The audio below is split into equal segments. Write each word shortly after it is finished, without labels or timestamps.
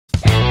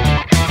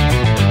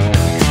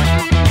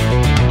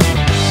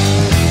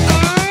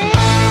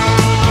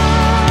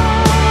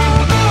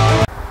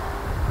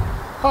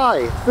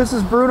Hi, this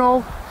is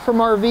Bruno from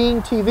RVing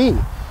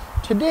TV.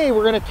 Today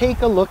we're going to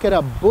take a look at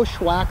a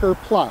Bushwacker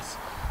Plus.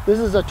 This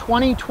is a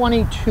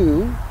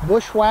 2022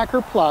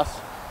 Bushwacker Plus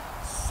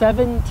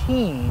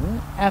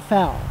 17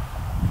 FL.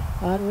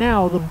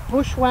 Now the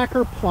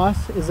Bushwacker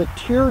Plus is a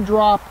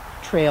teardrop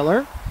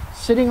trailer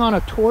sitting on a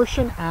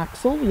torsion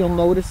axle. You'll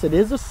notice it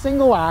is a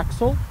single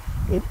axle.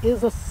 It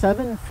is a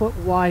 7-foot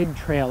wide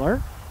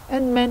trailer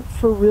and meant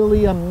for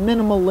really a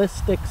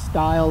minimalistic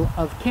style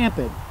of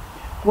camping.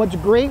 What's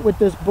great with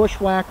this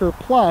Bushwacker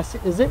Plus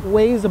is it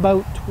weighs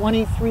about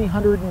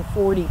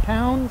 2,340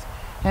 pounds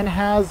and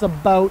has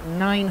about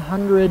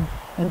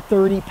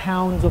 930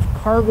 pounds of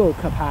cargo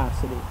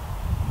capacity.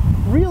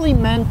 Really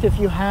meant if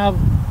you have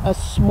a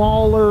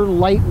smaller,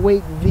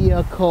 lightweight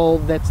vehicle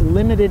that's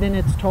limited in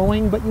its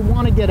towing, but you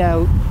want to get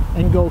out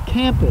and go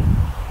camping.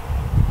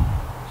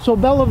 So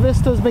Bella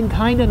Vista has been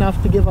kind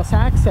enough to give us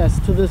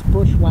access to this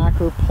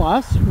Bushwacker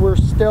Plus. We're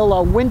still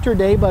a winter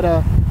day, but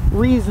a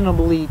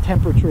reasonably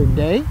temperatured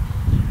day.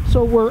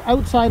 So we're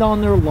outside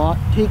on their lot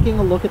taking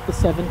a look at the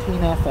 17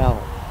 FL.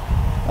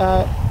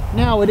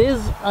 Now it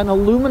is an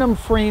aluminum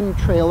frame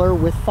trailer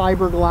with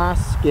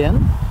fiberglass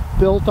skin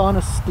built on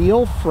a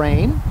steel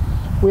frame.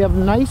 We have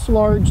nice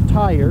large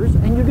tires,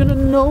 and you're going to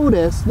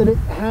notice that it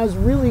has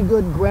really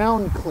good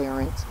ground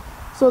clearance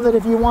so that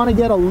if you want to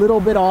get a little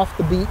bit off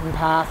the beaten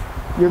path,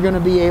 you're going to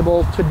be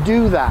able to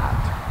do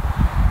that.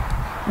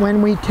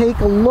 When we take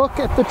a look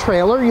at the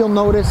trailer, you'll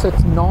notice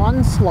it's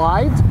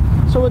non-slides,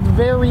 so it's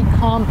very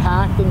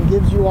compact and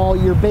gives you all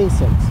your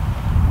basics.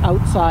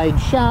 Outside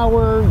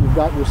shower, you've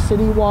got your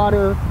city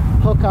water,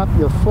 hook up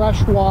your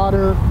fresh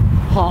water,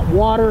 hot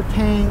water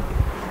tank.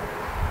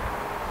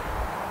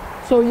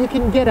 So you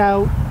can get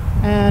out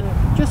and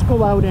just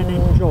go out and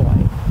enjoy.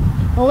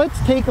 Now let's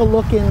take a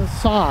look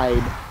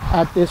inside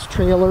at this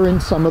trailer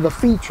and some of the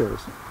features.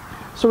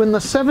 So in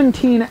the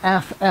 17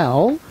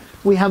 FL,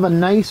 we have a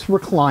nice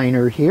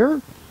recliner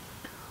here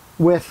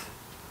with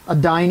a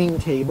dining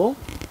table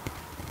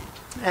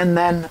and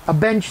then a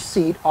bench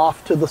seat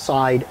off to the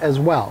side as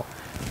well.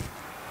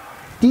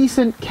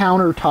 Decent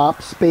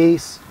countertop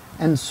space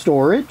and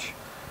storage.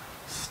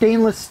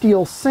 Stainless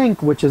steel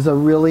sink, which is a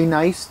really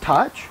nice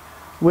touch,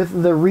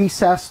 with the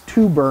recessed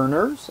 2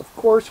 burners. Of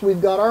course,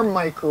 we've got our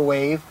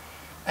microwave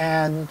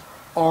and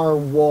our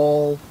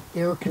wall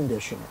air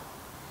conditioner.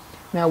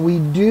 Now we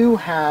do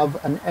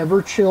have an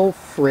Everchill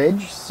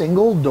fridge,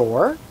 single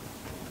door.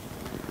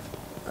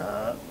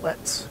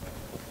 Let's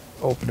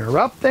open her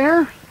up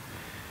there.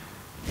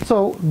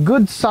 So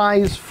good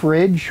size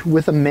fridge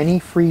with a mini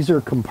freezer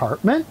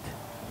compartment.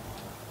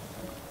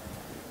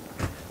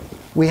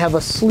 We have a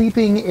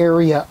sleeping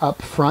area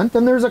up front,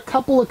 and there's a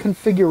couple of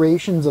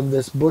configurations of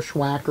this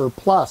Bushwacker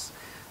Plus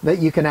that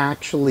you can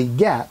actually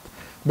get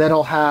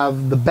that'll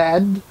have the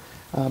bed,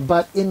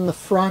 but in the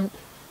front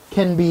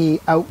can be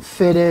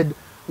outfitted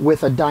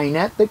with a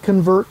dinette that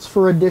converts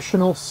for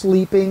additional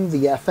sleeping.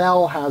 The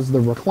FL has the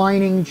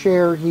reclining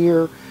chair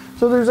here.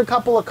 So there's a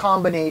couple of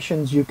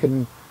combinations you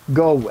can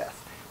go with.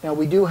 Now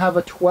we do have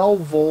a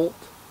 12-volt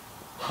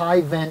high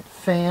vent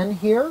fan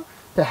here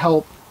to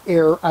help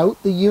air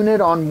out the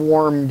unit on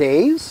warm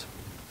days.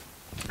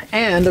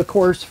 And of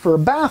course for a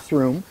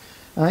bathroom,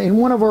 in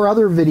one of our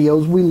other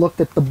videos we looked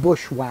at the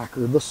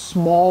Bushwacker, the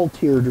small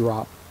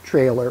teardrop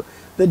trailer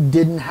that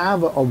didn't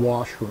have a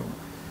washroom.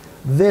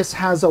 This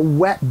has a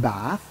wet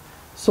bath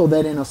so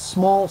that in a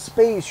small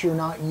space you're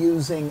not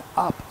using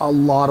up a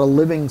lot of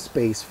living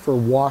space for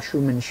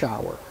washroom and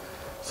shower.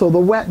 So the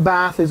wet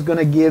bath is going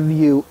to give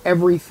you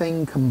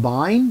everything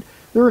combined.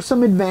 There are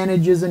some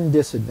advantages and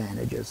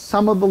disadvantages.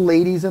 Some of the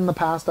ladies in the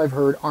past I've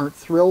heard aren't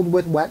thrilled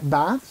with wet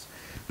baths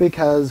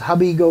because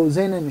hubby goes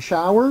in and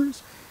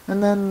showers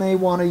and then they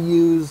want to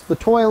use the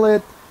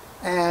toilet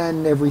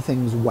and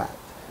everything's wet.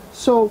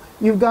 So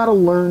you've got to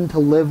learn to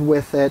live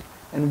with it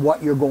and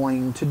what you're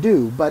going to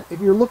do. But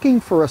if you're looking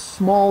for a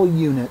small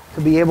unit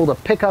to be able to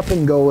pick up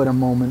and go at a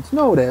moment's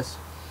notice,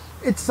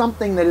 it's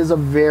something that is a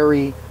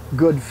very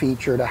good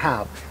feature to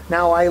have.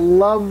 Now I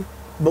love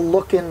the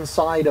look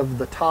inside of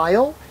the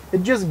tile.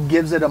 It just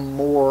gives it a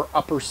more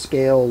upper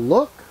scale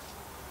look.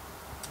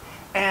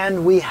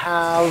 And we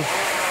have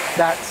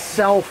that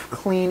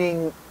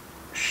self-cleaning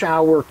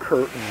shower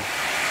curtain.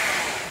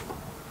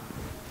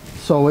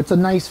 So it's a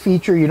nice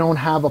feature. You don't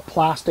have a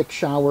plastic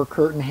shower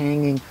curtain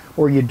hanging,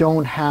 or you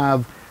don't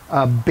have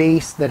a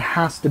base that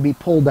has to be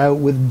pulled out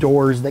with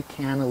doors that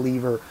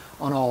cantilever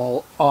on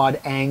all odd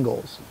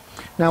angles.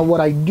 Now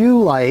what I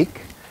do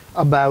like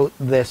about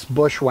this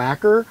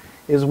Bushwacker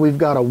is we've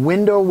got a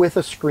window with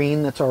a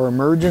screen that's our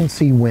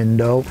emergency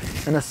window,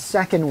 and a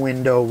second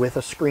window with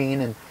a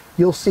screen. And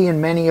you'll see in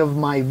many of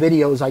my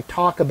videos I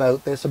talk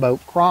about this,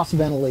 about cross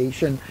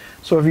ventilation.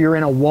 So if you're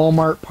in a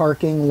Walmart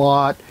parking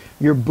lot,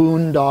 you're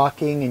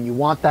boondocking and you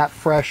want that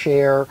fresh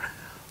air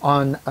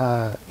on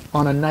a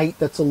night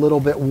that's a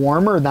little bit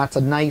warmer, that's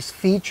a nice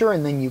feature.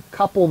 And then you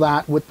couple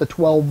that with the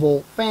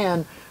 12-volt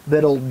fan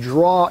that'll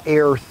draw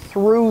air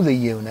through the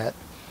unit.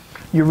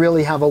 You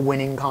really have a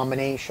winning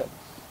combination.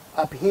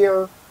 Up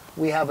here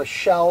we have a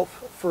shelf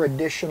for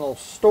additional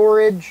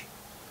storage.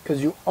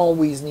 because you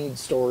always need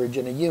storage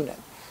in a unit.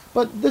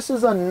 But this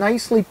is a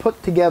nicely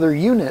put together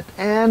unit,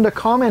 and a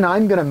comment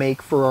I'm going to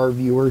make for our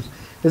viewers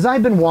is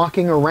I've been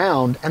walking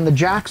around and the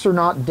jacks are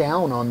not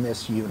down on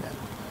this unit.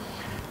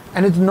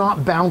 And it's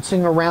not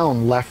bouncing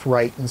around left,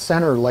 right, and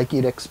center like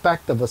you'd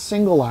expect of a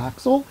single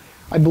axle.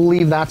 I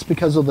believe that's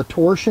because of the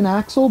torsion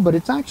axle, but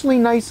it's actually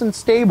nice and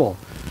stable.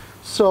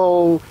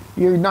 So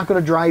you're not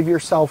going to drive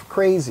yourself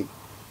crazy.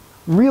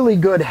 Really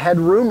good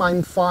headroom.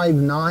 I'm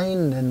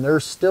 5'9", and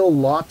there's still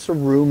lots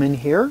of room in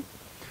here.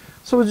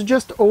 So it's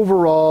just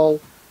overall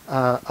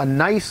a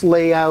nice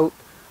layout.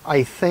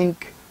 I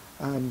think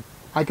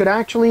I could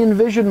actually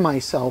envision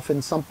myself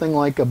in something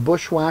like a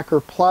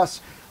Bushwacker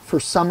Plus for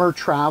summer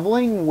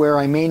traveling, where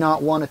I may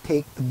not want to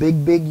take the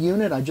big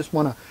unit. I just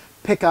want to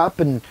pick up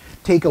and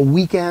take a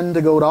weekend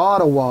to go to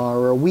Ottawa,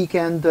 or a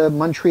weekend to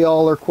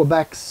Montreal or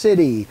Quebec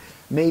City.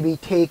 Maybe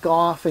take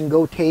off and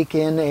go take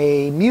in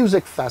a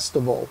music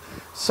festival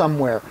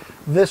somewhere.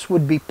 This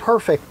would be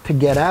perfect to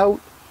get out,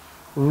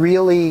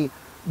 really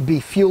be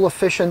fuel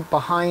efficient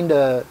behind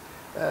a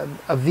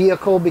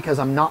vehicle, because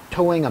I'm not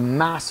towing a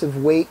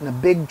massive weight in a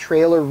big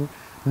trailer,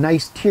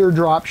 nice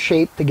teardrop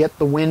shape to get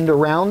the wind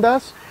around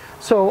us.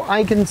 So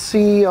I can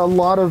see a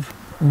lot of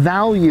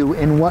value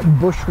in what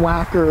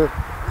Bushwacker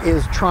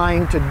is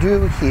trying to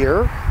do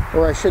here,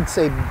 or I should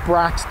say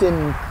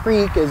Braxton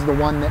Creek is the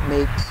one that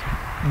makes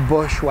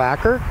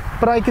Bushwacker,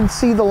 but I can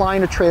see the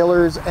line of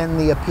trailers and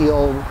the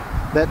appeal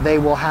that they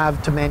will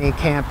have to many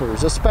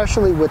campers,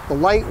 especially with the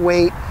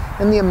lightweight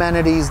and the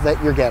amenities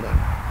that you're getting.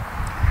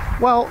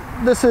 Well,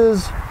 this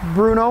is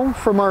Bruno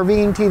from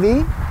RVing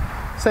TV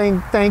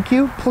saying thank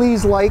you.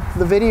 Please like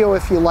the video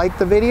if you like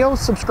the video.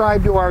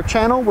 Subscribe to our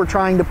channel. We're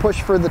trying to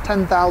push for the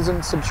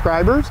 10,000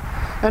 subscribers.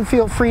 And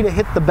feel free to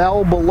hit the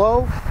bell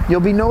below. You'll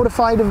be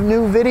notified of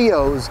new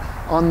videos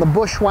on the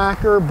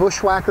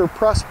Bushwacker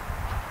Plus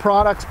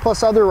products,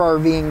 plus other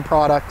RVing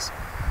products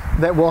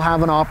that we'll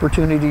have an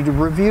opportunity to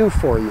review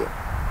for you.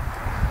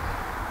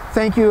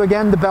 Thank you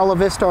again to Bella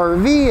Vista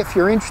RV. If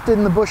you're interested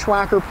in the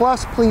Bushwacker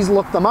Plus, please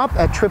look them up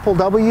at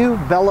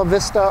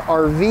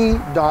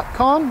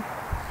www.bellavista.rv.com.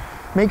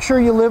 Make sure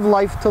you live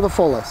life to the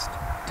fullest.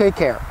 Take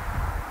care.